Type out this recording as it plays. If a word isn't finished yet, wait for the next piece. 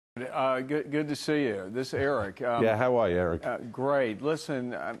Good to see you. This is Eric. Yeah, how are you, Eric? Great.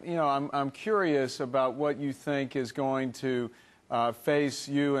 Listen, I'm curious about what you think is going to face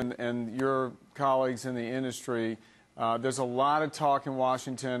you and your colleagues in the industry. There's a lot of talk in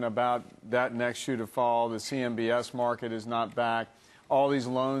Washington about that next shoe to fall. The CMBS market is not back. All these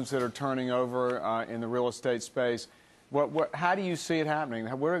loans that are turning over in the real estate space. How do you see it happening?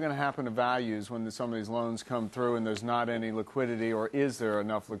 What are going to happen to values when some of these loans come through and there's not any liquidity, or is there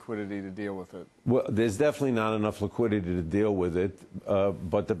enough liquidity to deal with it? Well, there's definitely not enough liquidity to deal with it,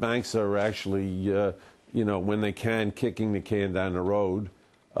 but the banks are actually, when they can, kicking the can down the road.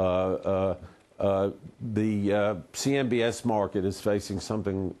 The CMBS market is facing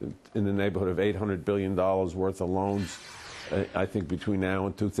something in the neighborhood of $800 billion worth of loans, I think, between now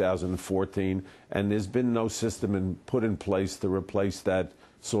and 2014, and there's been no system put in place to replace that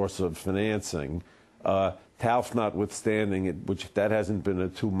source of financing. TALF notwithstanding, which that hasn't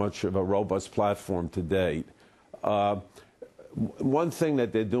been too much of a robust platform to date. One thing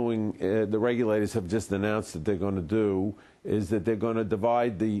that they're doing, the regulators have just announced that they're going to do, is that they're going to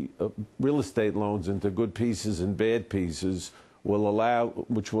divide the real estate loans into good pieces and bad pieces,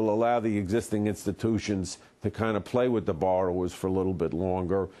 which will allow the existing institutions to kind of play with the borrowers for a little bit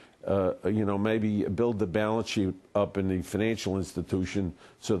longer. Maybe build the balance sheet up in the financial institution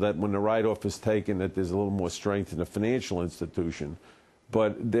so that when the write-off is taken, that there's a little more strength in the financial institution.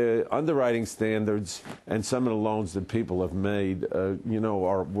 But the underwriting standards and some of the loans that people have made,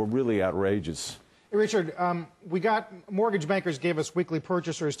 were really outrageous. Hey, Richard, we got mortgage bankers gave us weekly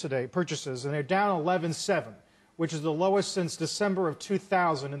purchases, and they're down 11.7, which is the lowest since December of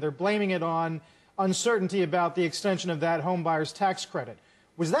 2000, and they're blaming it on uncertainty about the extension of that homebuyer's tax credit.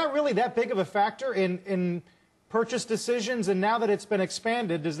 Was that really that big of a factor in purchase decisions? And now that it's been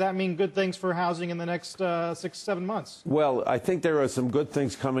expanded, does that mean good things for housing in the next 6 to 7 months? Well, I think there are some good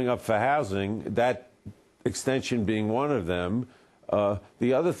things coming up for housing, that extension being one of them.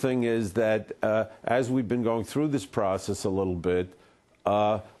 The other thing is that as we've been going through this process a little bit,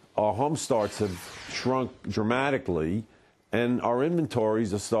 our home starts have shrunk dramatically, and our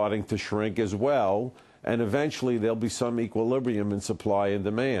inventories are starting to shrink as well, and eventually there'll be some equilibrium in supply and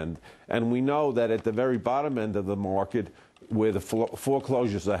demand. And we know that at the very bottom end of the market, where the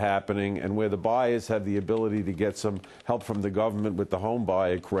foreclosures are happening and where the buyers have the ability to get some help from the government with the home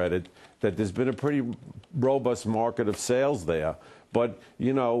buyer credit, that there's been a pretty robust market of sales there. But,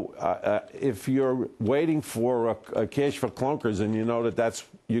 if you're waiting for a cash for clunkers and you know that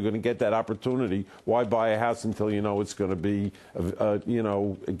you're going to get that opportunity, why buy a house until you know it's going to be,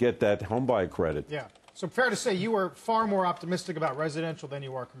 get that home buyer credit? Yeah. So fair to say you are far more optimistic about residential than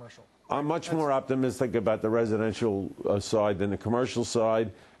you are commercial. I'm much more optimistic about the residential side than the commercial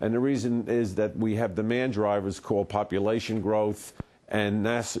side. And the reason is that we have demand drivers called population growth and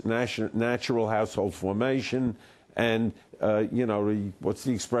natural household formation. And, what's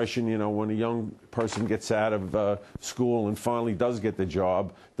the expression, when a young person gets out of school and finally does get the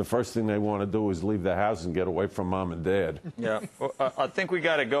job, the first thing they want to do is leave the house and get away from mom and dad. Yeah, well, I think we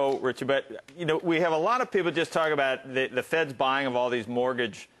got to go, Richard, but, we have a lot of people just talk about the Fed's buying of all these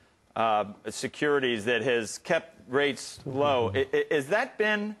mortgage securities that has kept rates low. Has that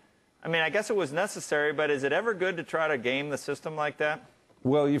been, I guess it was necessary, but is it ever good to try to game the system like that?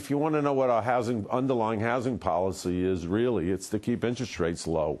 Well, if you want to know what our underlying housing policy is, really, it's to keep interest rates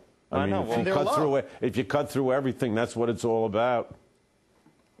low. I mean, if you cut through everything, that's what it's all about.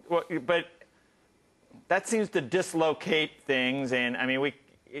 Well, but that seems to dislocate things, and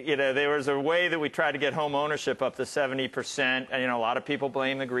there was a way that we tried to get home ownership up to 70%. And, a lot of people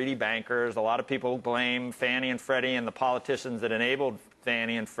blame the greedy bankers. A lot of people blame Fannie and Freddie and the politicians that enabled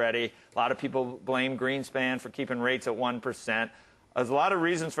Fannie and Freddie. A lot of people blame Greenspan for keeping rates at 1%. There's a lot of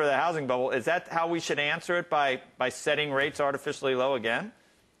reasons for the housing bubble. Is that how we should answer it, by setting rates artificially low again?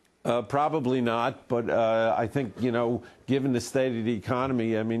 Probably not, but I think, given the state of the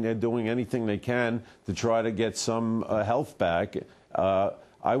economy, they're doing anything they can to try to get some health back.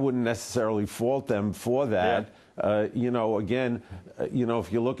 I wouldn't necessarily fault them for that. Yeah. Again,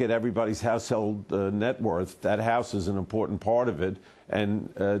 if you look at everybody's household net worth, that house is an important part of it,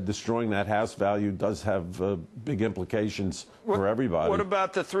 and destroying that house value does have big implications for everybody. What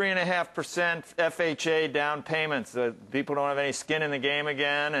about the 3.5% FHA down payments? People don't have any skin in the game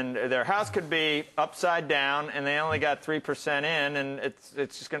again, and their house could be upside down, and they only got 3% in, and it's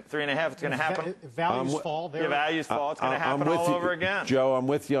just 3.5%. It's going to happen. Values fall. The values fall. It's going to happen all over again. Joe, I'm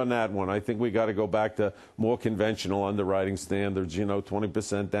with you on that one. I think we got to go back to more conventional underwriting standards.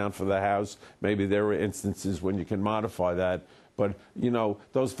 20% down for the house. Maybe there are instances when you can modify that. But,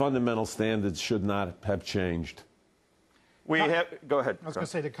 those fundamental standards should not have changed. Go ahead. I was going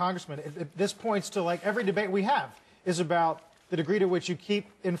to say to Congressman, this points to like every debate we have is about the degree to which you keep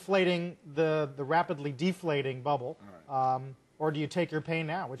inflating the rapidly deflating bubble, or do you take your pain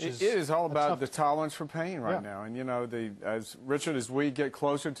now? Which is it is all about the tolerance for pain right now. And you know, as we get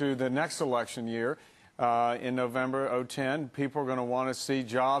closer to the next election year in November 2010, people are going to want to see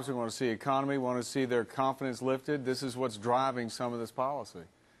jobs, they want to see economy, want to see their confidence lifted. This is what's driving some of this policy.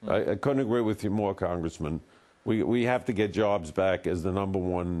 I couldn't agree with you more, Congressman. We have to get jobs back as the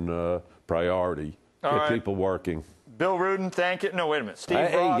 #1 priority. Get people working. Bill Rudin, thank you. No, wait a minute. Steve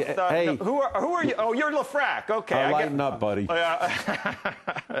Roth. Hey. No, who are you? Oh, you're LeFrak. Okay. Lighten up, buddy.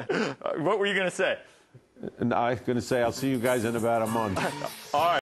 What were you going to say? And I was going to say, I'll see you guys in about a month. All right.